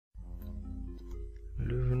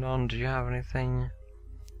on, do you have anything?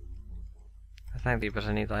 Thank thee, but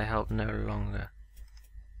I need thy help no longer.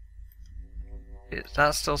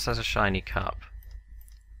 That still says a shiny cup.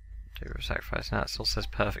 Do a sacrifice. Now it still says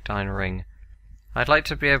perfect iron ring. I'd like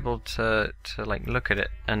to be able to like look at it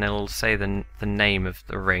and it'll say the name of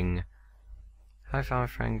the ring. Have I found my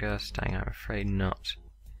friend Gerstang? I'm afraid not.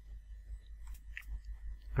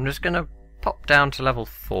 I'm just gonna pop down to level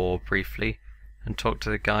 4 briefly and talk to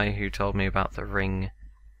the guy who told me about the ring.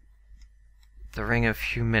 The ring of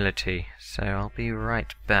humility. So I'll be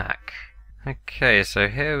right back. Okay, so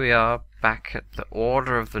here we are back at the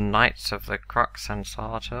Order of the Knights of the Crux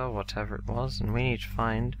Sensata, whatever it was, and we need to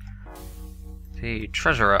find the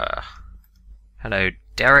treasurer. Hello,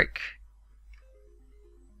 Derek.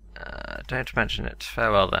 Don't mention it.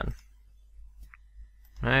 Farewell then.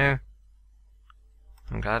 No?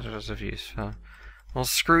 I'm glad it was of use. Well,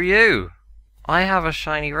 screw you! I have a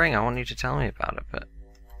shiny ring. I want you to tell me about it, but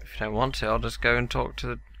if you don't want to, I'll just go and talk to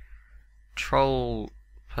the troll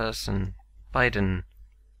person, Biden.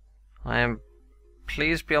 I am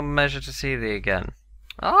pleased beyond measure to see thee again.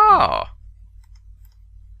 Ah!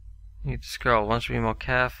 Need to scroll. One should be more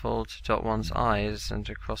careful to dot one's I's and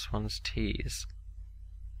to cross one's T's.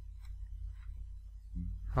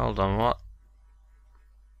 Hold on, what?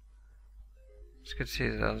 It's good to see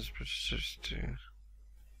that others just do.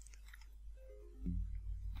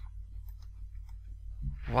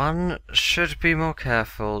 One should be more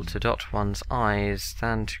careful to dot one's I's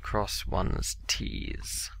than to cross one's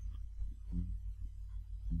T's.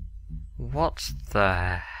 What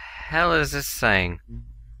the hell is this saying?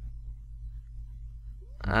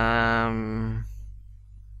 I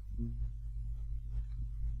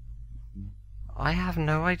have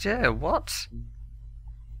no idea. What?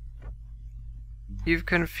 You've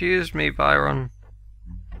confused me, Byron.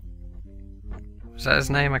 Is that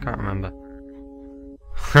his name? I can't remember.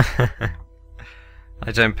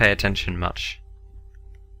 I don't pay attention much.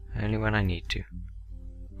 Only when I need to.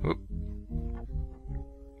 Oop.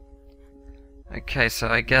 Okay, so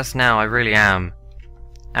I guess now I really am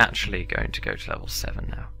actually going to go to level 7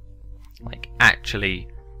 now. Like, actually,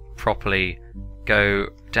 properly go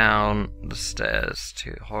down the stairs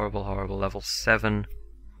to horrible, horrible level 7.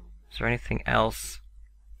 Is there anything else?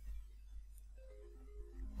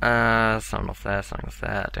 Something off there, something off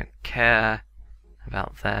there. I don't care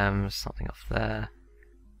about them. Something off there.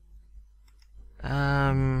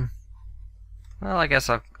 Well, I guess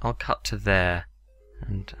I'll cut to there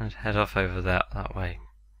and head off over that way.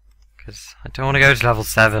 Because I don't want to go to level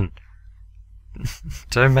 7.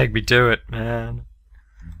 Don't make me do it, man.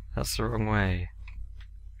 That's the wrong way.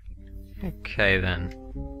 Okay then.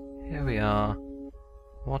 Here we are.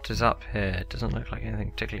 What is up here? It doesn't look like anything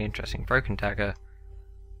particularly interesting. Broken dagger.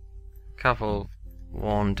 A couple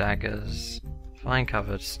worn daggers. Vine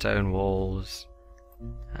covered stone walls.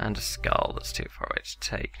 And a skull that's too far away to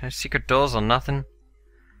take. No secret doors or nothing?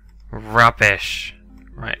 Rubbish!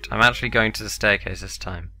 Right, I'm actually going to the staircase this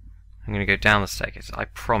time. I'm going to go down the staircase. I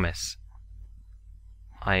promise.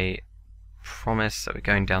 I promise that we're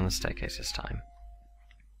going down the staircase this time.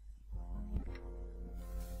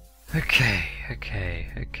 Okay.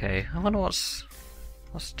 I wonder what's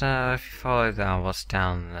down, if you follow down, what's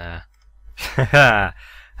down there? Ha!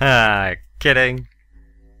 Kidding.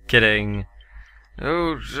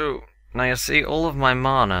 Oh, now you see, all of my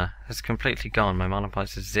mana has completely gone. My mana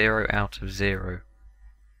price is 0 out of 0.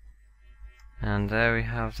 And there we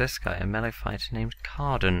have this guy, a melee fighter named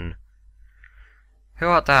Carden. Who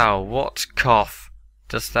art thou? What cough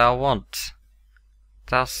dost thou want?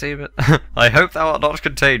 Thou seemest... I hope thou art not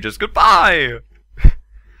contagious. Goodbye!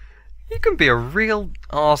 You can be a real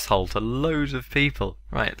arsehole to loads of people.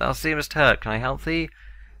 Right, thou seemest hurt. Can I help thee?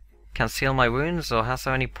 Canst heal my wounds, or hast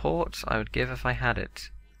thou any port? I would give if I had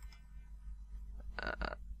it.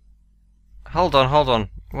 Hold on.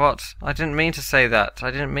 What? I didn't mean to say that.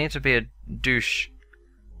 I didn't mean to be a douche.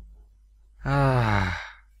 Well,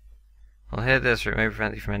 hear this, or it may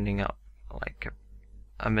prevent thee from ending up like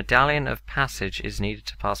a medallion of passage is needed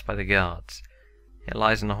to pass by the guards. It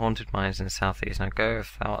lies in the haunted mines in the southeast. Now go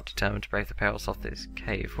if thou art determined to brave the perils of this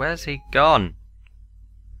cave. Where's he gone?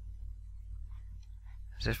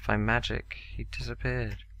 As if by magic, he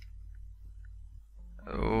disappeared.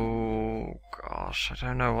 Oh gosh, I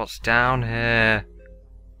don't know what's down here.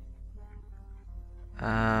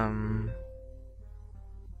 Broken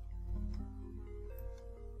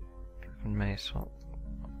mace, what?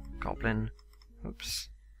 Goblin. Oops.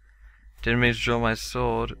 Didn't mean to draw my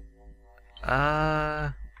sword.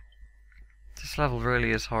 This level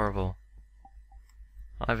really is horrible.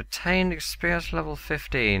 I've attained experience level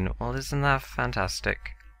 15. Well, isn't that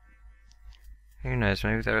fantastic? Who knows,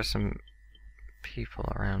 maybe there are some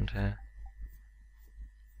people around here.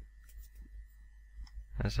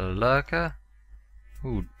 There's a lurker.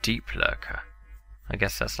 Ooh, deep lurker. I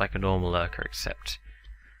guess that's like a normal lurker, except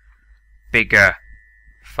bigger,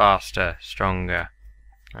 faster, stronger.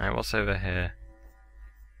 Alright, what's over here?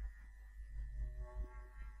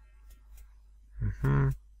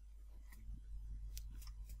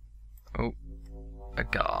 Oh, a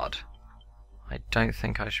guard. I don't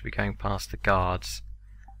think I should be going past the guards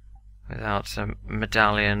without a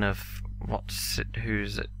medallion of what's it,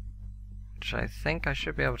 who's it, which I think I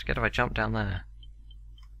should be able to get if I jump down there.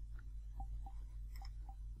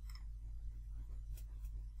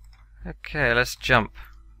 Okay, let's jump.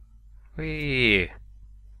 Whee!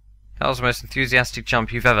 That was the most enthusiastic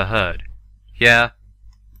jump you've ever heard. Yeah?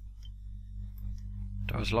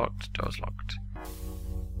 Door's locked, door's locked.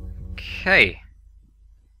 Okay.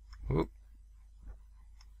 Whoop.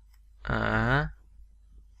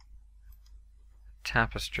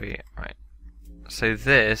 Tapestry, right. So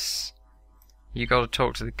this, you gotta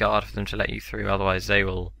talk to the guard for them to let you through, otherwise they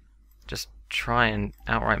will just try and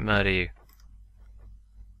outright murder you.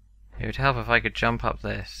 It would help if I could jump up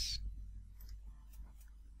this.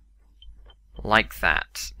 Like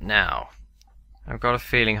that. Now, I've got a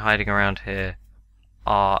feeling hiding around here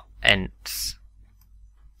are Ents,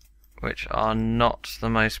 which are not the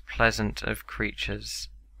most pleasant of creatures.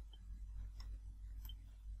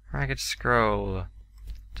 Ragged scroll.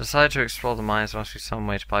 Decided to explore the mines. There must be some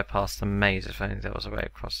way to bypass the maze. If only there was a way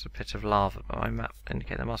across the pit of lava, but my map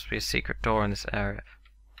indicates there must be a secret door in this area.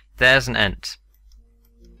 There's an Ent.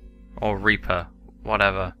 Or Reaper.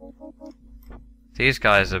 Whatever. These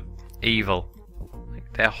guys are evil.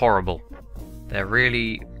 They're horrible. They're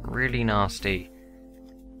really, really nasty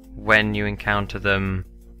when you encounter them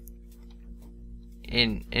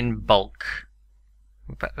in bulk.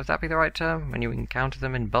 Would that be the right term? When you encounter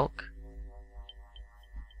them in bulk?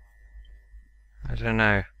 I don't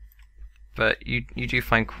know. But you do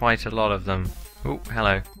find quite a lot of them. Oh,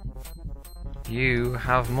 hello. You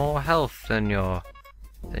have more health than your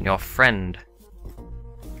friend.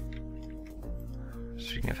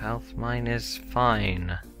 Speaking of health, mine is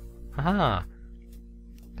fine. Haha!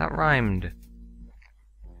 That rhymed.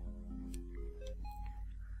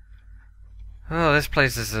 Oh, this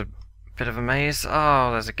place is a bit of a maze.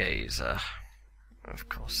 Oh, there's a geyser. Of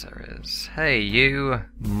course there is. Hey, you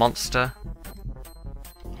monster.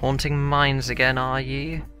 Haunting mines again, are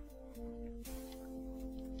ye?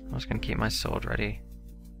 I was going to keep my sword ready.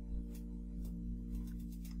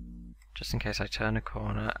 Just in case I turn a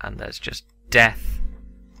corner and there's just death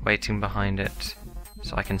waiting behind it.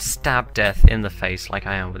 So I can stab death in the face like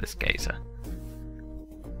I am with this geyser.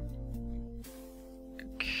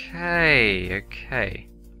 Okay.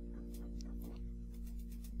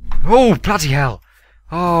 Oh, bloody hell!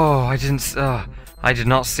 Oh, I did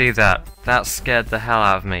not see that. That scared the hell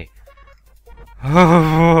out of me.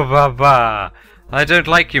 Oh, baba! I don't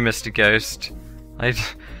like you, Mr. Ghost. Okay.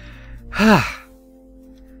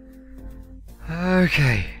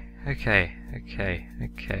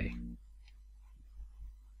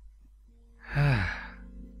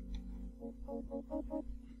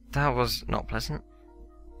 That was not pleasant.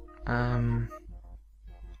 So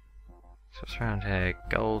what's around here?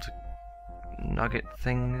 Gold nugget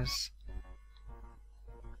things.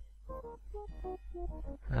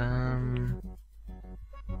 What am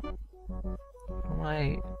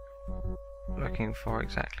I looking for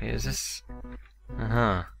exactly? Is this...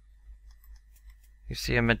 You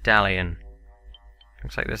see a medallion.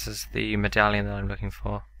 Looks like this is the medallion that I'm looking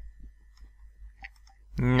for.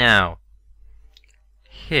 Now,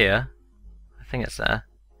 here, I think it's there.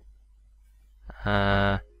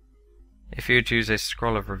 If you would use a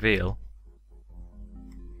scroll of reveal,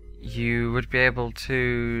 you would be able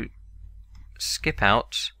to skip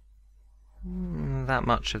out that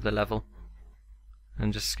much of the level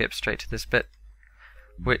and just skip straight to this bit,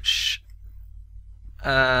 which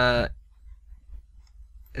is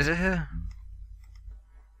it here?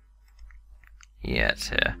 Yeah, it's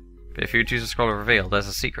here. But if you would use a scroll of reveal, there's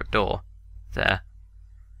a secret door there,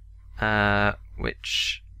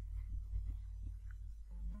 which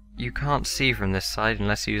you can't see from this side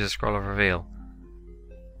unless you use a scroll of reveal.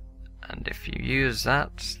 And if you use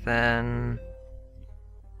that, then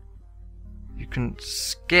you can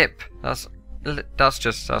skip. That's what I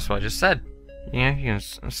just said. Yeah, you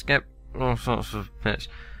can skip all sorts of bits.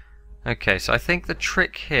 Okay, so I think the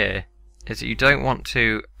trick here is that you don't want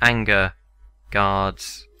to anger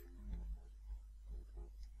guards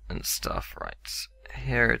and stuff. Right,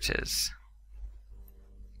 here it is.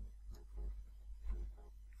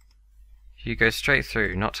 You go straight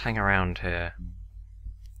through, not hang around here.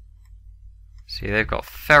 See, they've got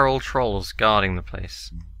feral trolls guarding the place.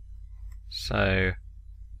 So,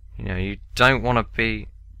 you know, you don't want to be...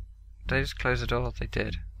 Did they just close the door? They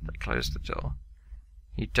did. They closed the door.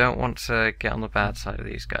 You don't want to get on the bad side of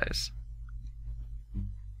these guys.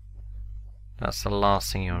 That's the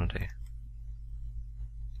last thing you want to do.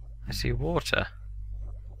 I see water.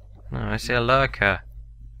 No, I see a lurker.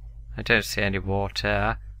 I don't see any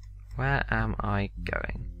water. Where am I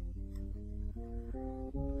going?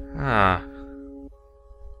 Ah.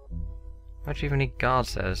 Why do you even need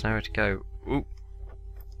guards there? There's nowhere to go. Ooh.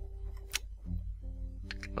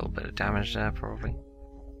 Took a little bit of damage there, probably.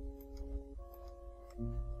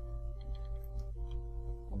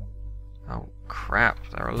 Oh crap,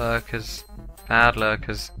 there are lurkers. Bad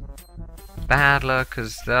lurkers. Bad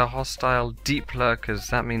lurkers. They're hostile, deep lurkers.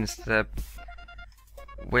 That means they're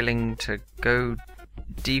willing to go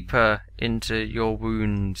deeper into your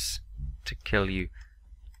wounds to kill you.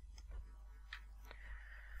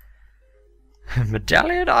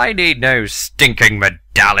 Medallion? I need no stinking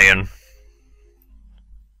medallion!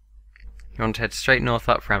 You want to head straight north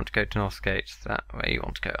up ramp to go to North Gate. That way you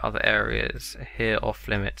want to go. Other areas here off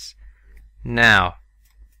limits. Now,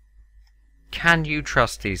 can you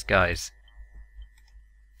trust these guys?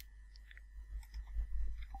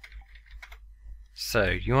 So,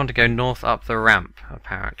 you want to go north up the ramp,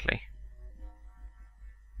 apparently.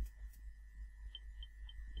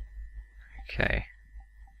 Okay.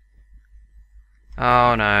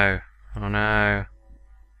 Oh no. Oh no.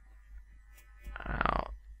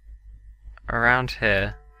 Now, around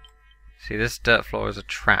here, see this dirt floor is a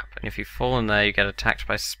trap, and if you fall in there you get attacked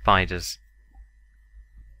by spiders.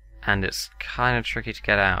 And it's kind of tricky to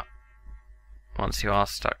get out once you are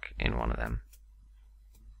stuck in one of them.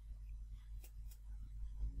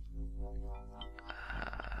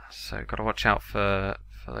 So gotta watch out for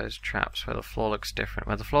those traps where the floor looks different.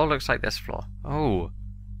 Where the floor looks like this floor. Oh!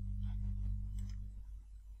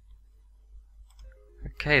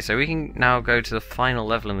 Okay, so we can now go to the final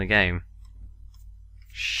level in the game.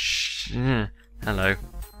 Shh. Hello.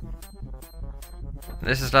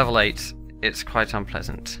 This is level 8. It's quite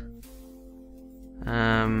unpleasant.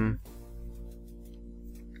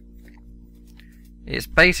 It's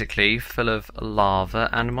basically full of lava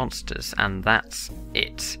and monsters, and that's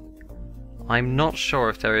it. I'm not sure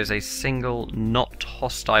if there is a single not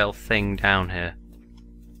hostile thing down here.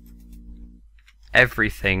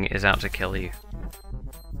 Everything is out to kill you.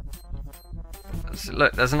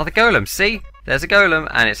 Look, there's another golem. See? There's a golem,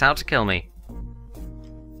 and it's out to kill me.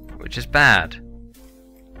 Which is bad.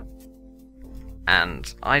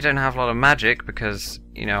 And I don't have a lot of magic because,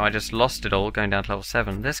 you know, I just lost it all going down to level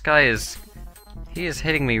 7. This guy is... he is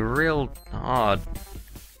hitting me real hard.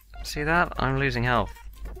 See that? I'm losing health.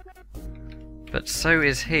 But so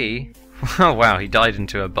is he. Oh wow, he died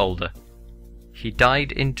into a boulder. He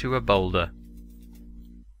died into a boulder.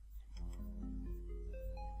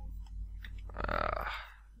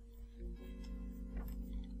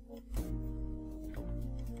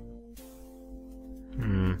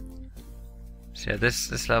 So yeah,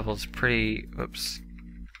 this level's pretty... Whoops.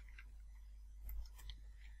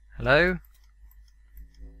 Hello?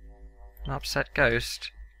 An upset ghost?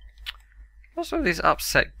 What's with these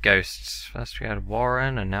upset ghosts? First we had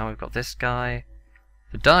Warren, and now we've got this guy.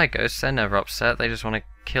 The die ghosts, they're never upset, they just want to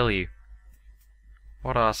kill you.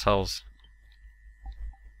 What assholes.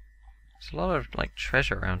 There's a lot of, like,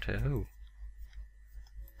 treasure around here. Ooh.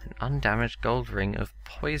 An undamaged gold ring of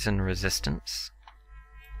poison resistance.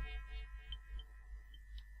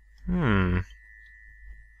 I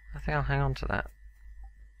think I'll hang on to that.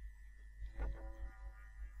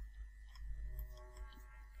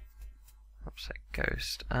 Upset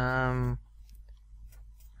ghost. Not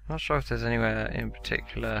sure if there's anywhere in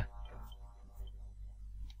particular.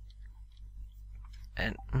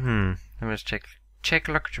 And let me just check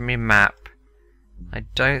a look at my map. I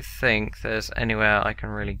don't think there's anywhere I can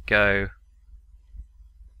really go.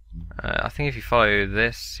 I think if you follow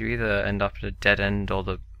this, you either end up at a dead end or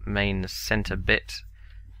the main center bit.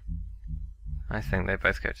 I think they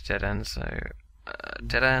both go to dead end, so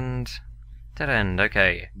dead end,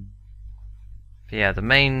 okay. But yeah, the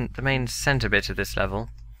main center bit of this level,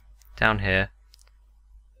 down here,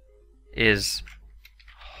 is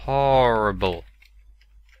horrible.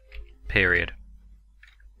 Period.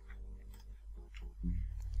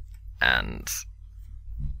 And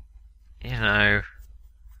you know,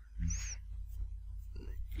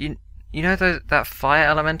 you know that fire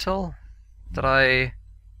elemental that I...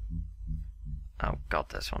 Oh god,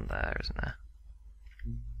 there's one there, isn't there?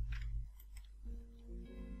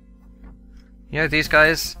 You know these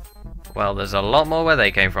guys? Well, there's a lot more where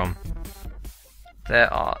they came from.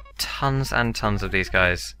 There are tons and tons of these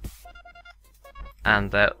guys.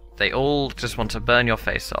 And they all just want to burn your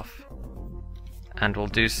face off. And will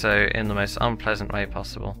do so in the most unpleasant way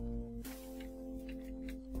possible.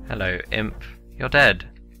 Hello, imp. You're dead.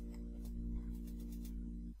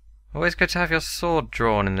 Always good to have your sword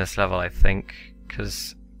drawn in this level, I think.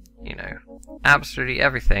 Because, you know, absolutely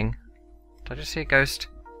everything. Did I just see a ghost?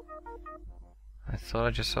 I thought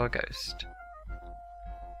I just saw a ghost.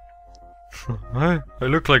 I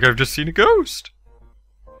look like I've just seen a ghost!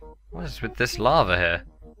 What is with this lava here?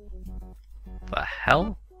 The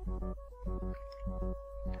hell?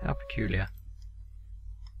 How peculiar.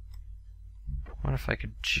 I wonder if I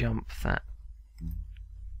could jump that.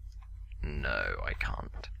 No, I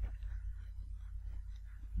can't.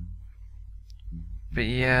 But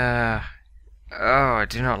yeah... Oh, I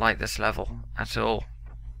do not like this level at all.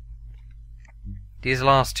 These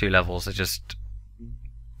last two levels are just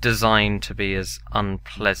designed to be as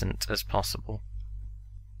unpleasant as possible.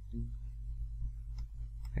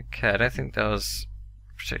 Okay, I don't think there was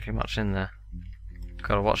particularly much in there.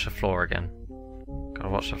 Gotta watch the floor again. Gotta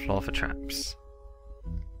watch the floor for traps.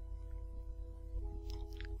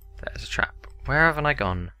 There's a trap. Where haven't I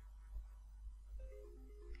gone?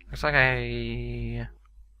 Looks like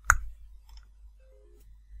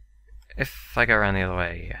if I go around the other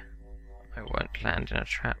way, I won't land in a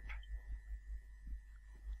trap.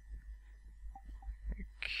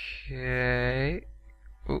 Okay.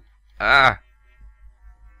 Ooh. Ah!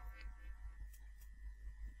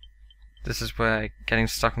 This is where getting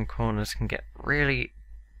stuck in corners can get really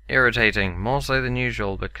irritating, more so than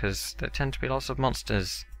usual, because there tend to be lots of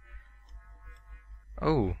monsters.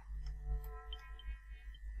 Oh.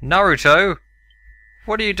 Naruto!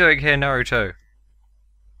 What are you doing here, Naruto?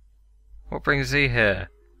 What brings thee here?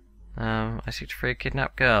 I seek to free a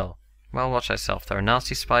kidnapped girl. Well, watch thyself. There are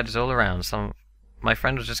nasty spiders all around. My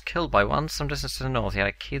friend was just killed by one some distance to the north. He had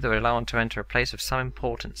a key that would allow one to enter a place of some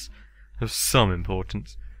importance. Of some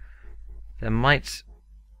importance.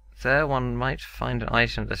 There one might find an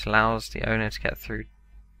item that allows the owner to get through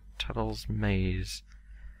Tuttle's maze.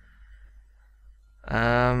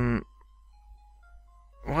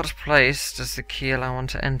 What place does the key allow one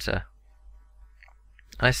to enter?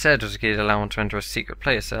 I said does the key allow one to enter a secret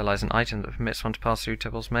place. There lies an item that permits one to pass through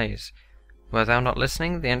Tuttle's maze. Were thou not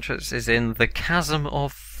listening? The entrance is in the Chasm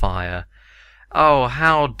of Fire. Oh,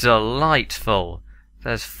 how delightful!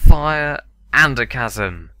 There's fire and a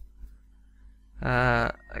chasm.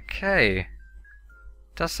 Okay.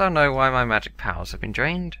 Dost thou know why my magic powers have been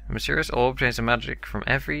drained? A mysterious orb drains the magic from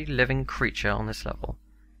every living creature on this level.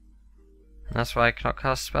 And that's why I cannot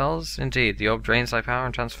cast spells? Indeed, the orb drains thy power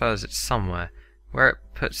and transfers it somewhere. Where it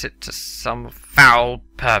puts it to some foul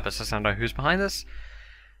purpose. I don't know who's behind this.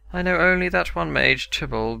 I know only that one mage,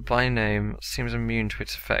 Tybalt by name, seems immune to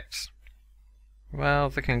its effects. Well,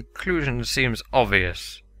 the conclusion seems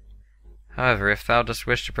obvious. However, if thou dost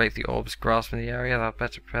wish to break the orb's grasp in the area, thou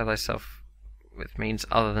better prepare thyself with means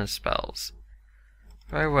other than spells.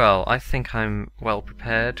 Very well, I think I'm well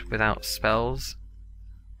prepared without spells.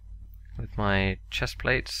 With my chest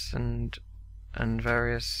plates and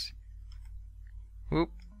various... Oop,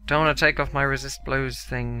 don't want to take off my resist blows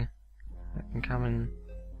thing. That can come in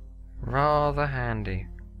rather handy.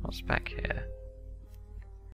 What's back here?